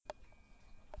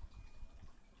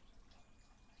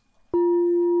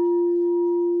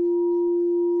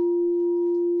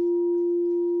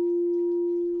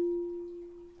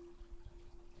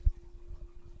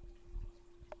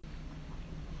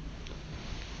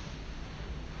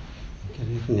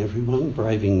Stephen, everyone,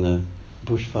 braving the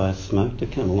bushfire smoke to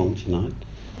come along tonight.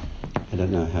 I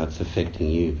don't know how it's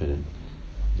affecting you, but it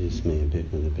leaves me a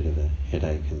bit with a bit of a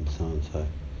headache and so on, so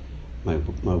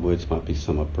my words might be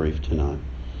somewhat brief tonight.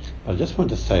 I just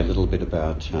want to say a little bit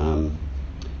about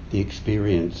the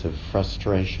experience of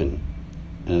frustration,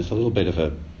 and it's a little bit of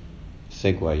a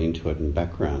segue into it in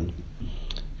background.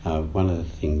 One of the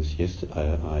things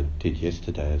I did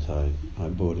yesterday is I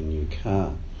bought a new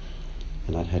car,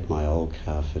 and I'd had my old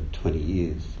car for 20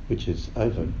 years, which is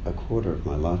over a quarter of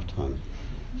my lifetime.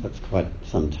 That's quite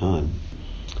some time.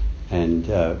 And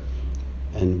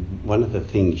one of the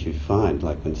things you find,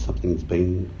 like when something's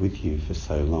been with you for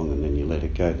so long and then you let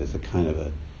it go, there's a kind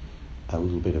of a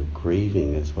little bit of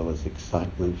grieving as well as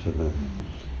excitement for the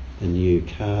new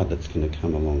car that's going to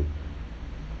come along.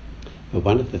 But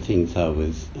one of the things I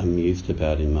was amused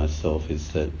about in myself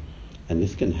is that, and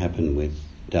this can happen with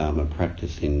Dharma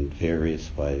practice in various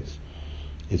ways,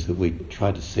 is that we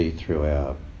try to see through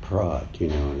our pride,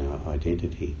 and our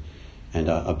identity. And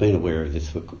I've been aware of this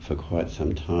for quite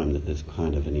some time, that there's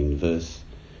kind of an inverse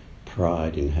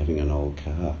pride in having an old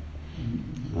car.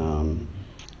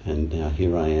 And now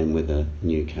here I am with a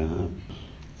new car.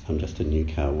 So I'm just a new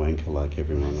car wanker like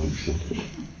everyone else.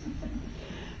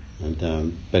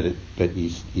 And but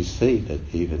you see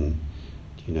that even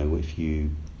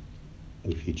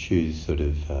if you choose sort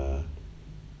of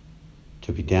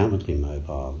to be downwardly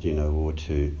mobile,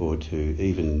 or to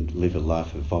even live a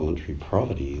life of voluntary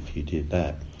poverty, if you did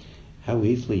that, how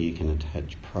easily you can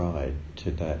attach pride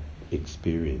to that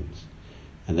experience,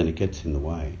 and then it gets in the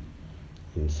way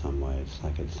in some way. It's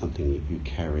like it's something that you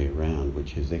carry around,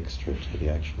 which is extra to the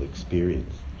actual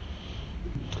experience.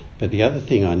 But the other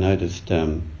thing I noticed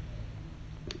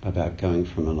about going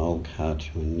from an old car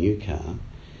to a new car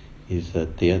is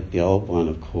that the old one,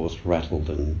 of course, rattled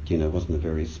and wasn't a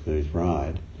very smooth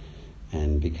ride,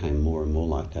 and became more and more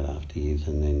like that after years.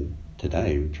 And then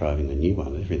today, driving the new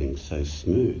one, everything's so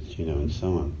smooth, and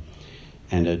so on.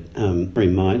 And it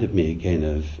reminded me again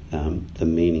of the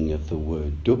meaning of the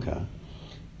word dukkha,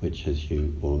 which, as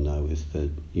you all know, is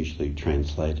usually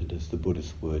translated as the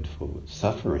Buddhist word for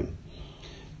suffering.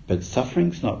 But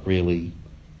suffering's not really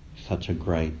such a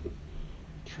great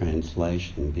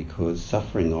translation, because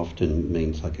suffering often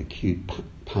means like acute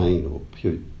pain or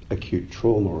acute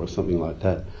trauma or something like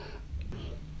that,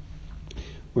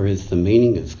 whereas the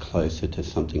meaning is closer to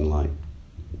something like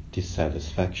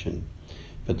dissatisfaction.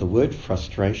 But the word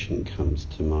frustration comes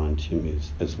to mind to me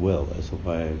as well, as a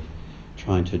way of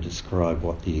trying to describe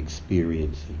what the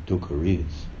experience of dukkha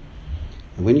is.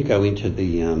 And when you go into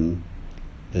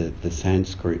the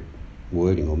Sanskrit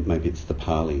wording, or maybe it's the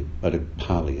Pali, but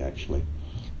Pali actually,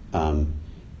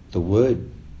 the word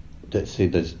there's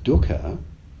dukkha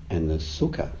and there's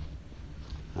sukha,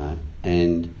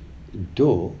 and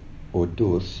du or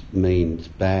dus means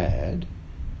bad,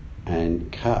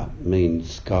 and ka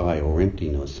means sky or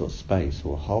emptiness or space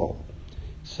or hole.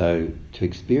 So to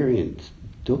experience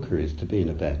dukkha is to be in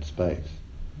a bad space.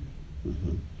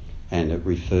 And it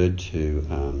referred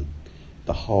to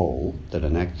the hole that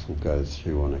an axle goes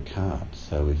through on a cart.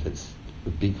 So if it's a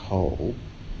big hole,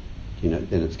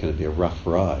 then it's going to be a rough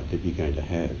ride that you're going to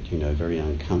have, very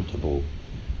uncomfortable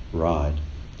ride.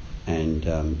 And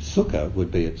sukha would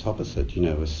be its opposite,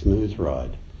 a smooth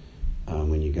ride,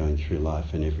 when you're going through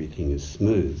life and everything is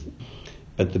smooth.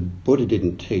 But the Buddha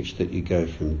didn't teach that you go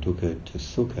from dukkha to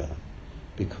sukha,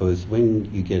 because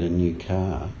when you get a new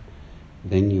car,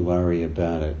 then you worry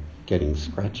about it getting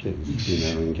scratches,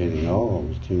 and getting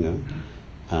old,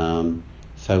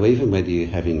 So even whether you're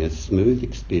having a smooth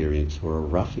experience or a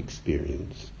rough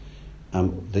experience,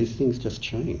 these things just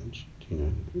change,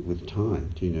 with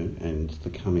time, and the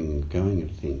coming and going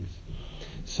of things.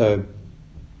 So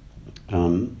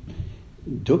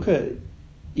dukkha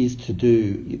is to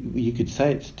do, you could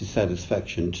say it's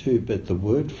dissatisfaction too, but the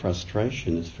word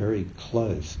frustration is very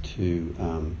close to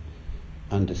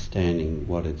understanding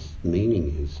what its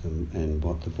meaning is and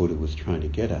what the Buddha was trying to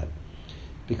get at.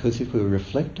 Because if we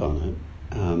reflect on it,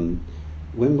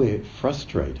 when we're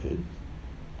frustrated,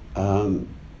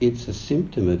 it's a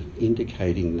symptom of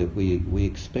indicating that we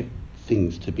expect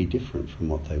things to be different from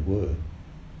what they were,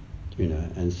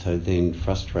 and so then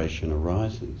frustration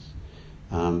arises.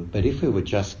 But if we were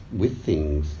just with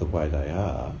things the way they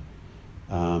are,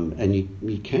 and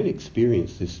you can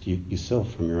experience this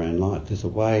yourself from your own life, there's a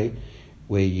way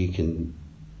where you can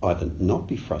either not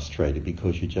be frustrated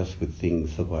because you're just with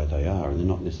things the way they are and they're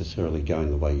not necessarily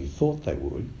going the way you thought they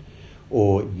would,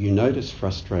 or you notice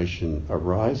frustration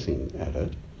arising at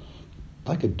it,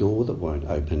 like a door that won't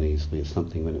open easily or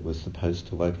something when it was supposed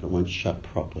to open, it won't shut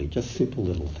properly, just simple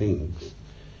little things.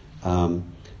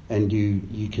 And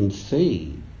you can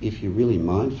see, if you're really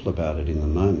mindful about it in the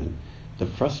moment, the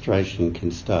frustration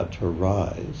can start to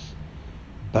arise,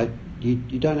 but you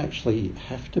don't actually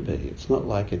have to be. It's not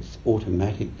like it's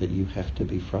automatic that you have to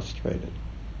be frustrated.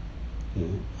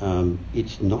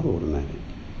 It's not automatic.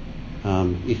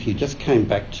 If you just came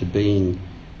back to being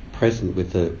present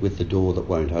with the door that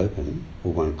won't open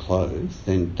or won't close,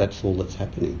 then that's all that's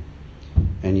happening.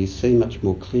 And you see much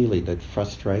more clearly that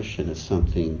frustration is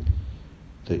something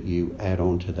that you add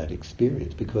on to that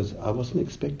experience, because I wasn't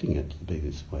expecting it to be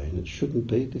this way, and it shouldn't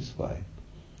be this way.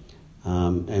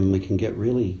 And we can get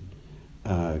really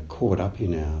caught up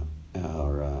in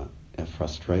our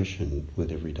frustration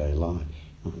with everyday life,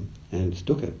 and it's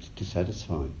dukkha, it's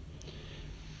dissatisfying.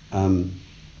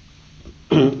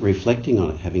 Reflecting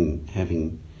on it,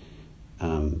 having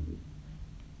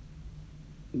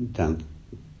done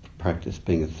practice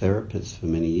being a therapist for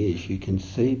many years, you can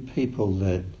see people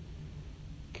that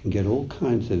can get all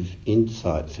kinds of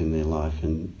insights in their life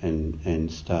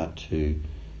and start to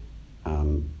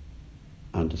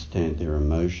understand their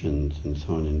emotions and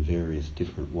so on in various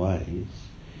different ways,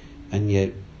 and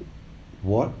yet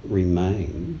what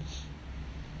remains,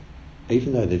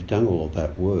 even though they've done all of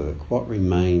that work, what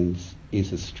remains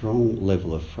is a strong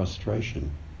level of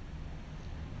frustration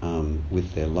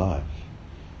with their life.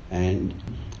 And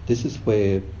this is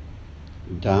where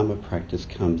Dharma practice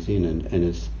comes in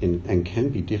and can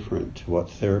be different to what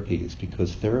therapy is,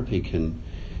 because therapy can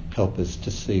help us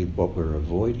to see what we're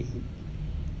avoiding,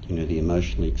 the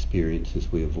emotional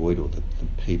experiences we avoid, or the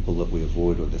people that we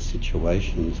avoid, or the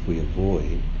situations we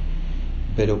avoid,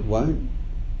 but it won't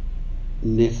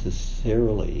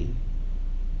necessarily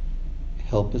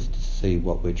help us to see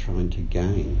what we're trying to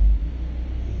gain.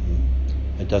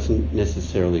 It doesn't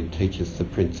necessarily teach us the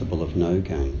principle of no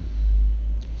gain.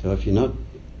 So if you're not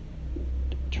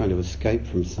trying to escape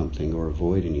from something or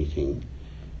avoid anything,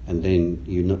 and then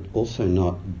you're also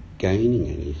not gaining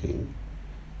anything,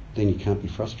 then you can't be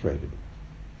frustrated.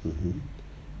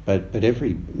 But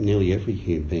nearly every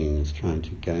human being is trying to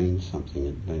gain something,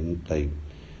 and they,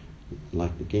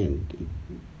 like again,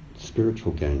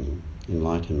 spiritual gaining,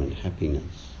 enlightenment,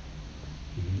 happiness.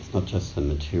 It's not just the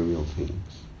material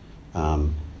things.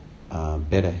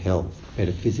 Better health,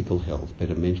 better physical health,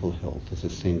 better mental health. There's a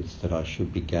sense that I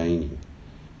should be gaining.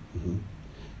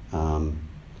 And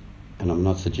I'm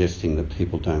not suggesting that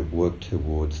people don't work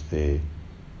towards their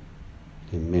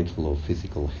mental or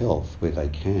physical health where they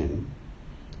can.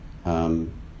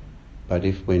 But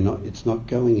if it's not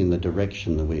going in the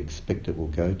direction that we expect it will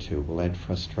go to, we'll add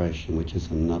frustration, which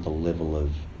is another level of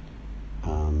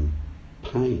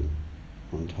pain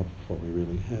on top of what we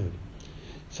really have.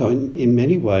 So in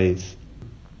many ways,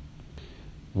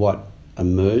 what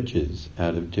emerges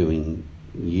out of doing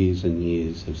years and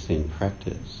years of Zen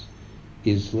practice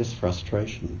is less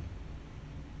frustration.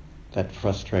 That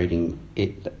frustrating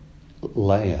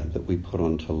layer that we put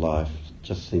onto life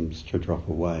just seems to drop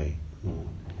away.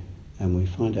 And we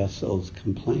find ourselves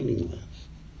complaining less.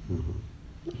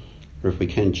 Or if we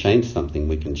can change something,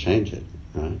 we can change it.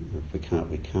 Right? Or if we can't,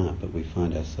 we can't. But we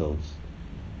find ourselves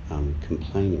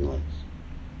complaining less.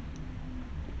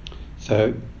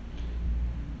 So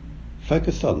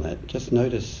focus on that. Just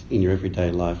notice in your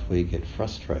everyday life where you get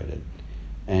frustrated,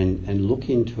 and look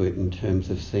into it in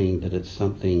terms of seeing that it's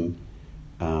something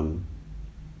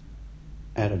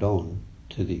added on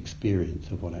to the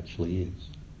experience of what actually is.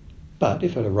 But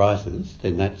if it arises,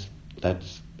 then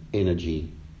that's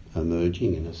energy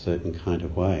emerging in a certain kind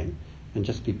of way, and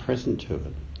just be present to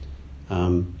it.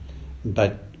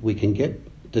 But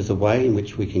there's a way in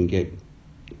which we can get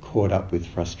caught up with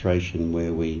frustration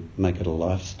where we make it a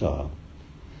lifestyle.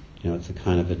 It's a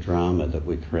kind of a drama that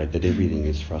we create, that everything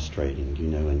is frustrating,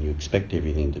 and you expect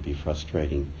everything to be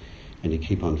frustrating, and you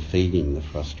keep on feeding the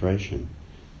frustration.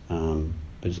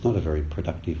 But it's not a very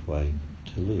productive way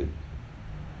to live.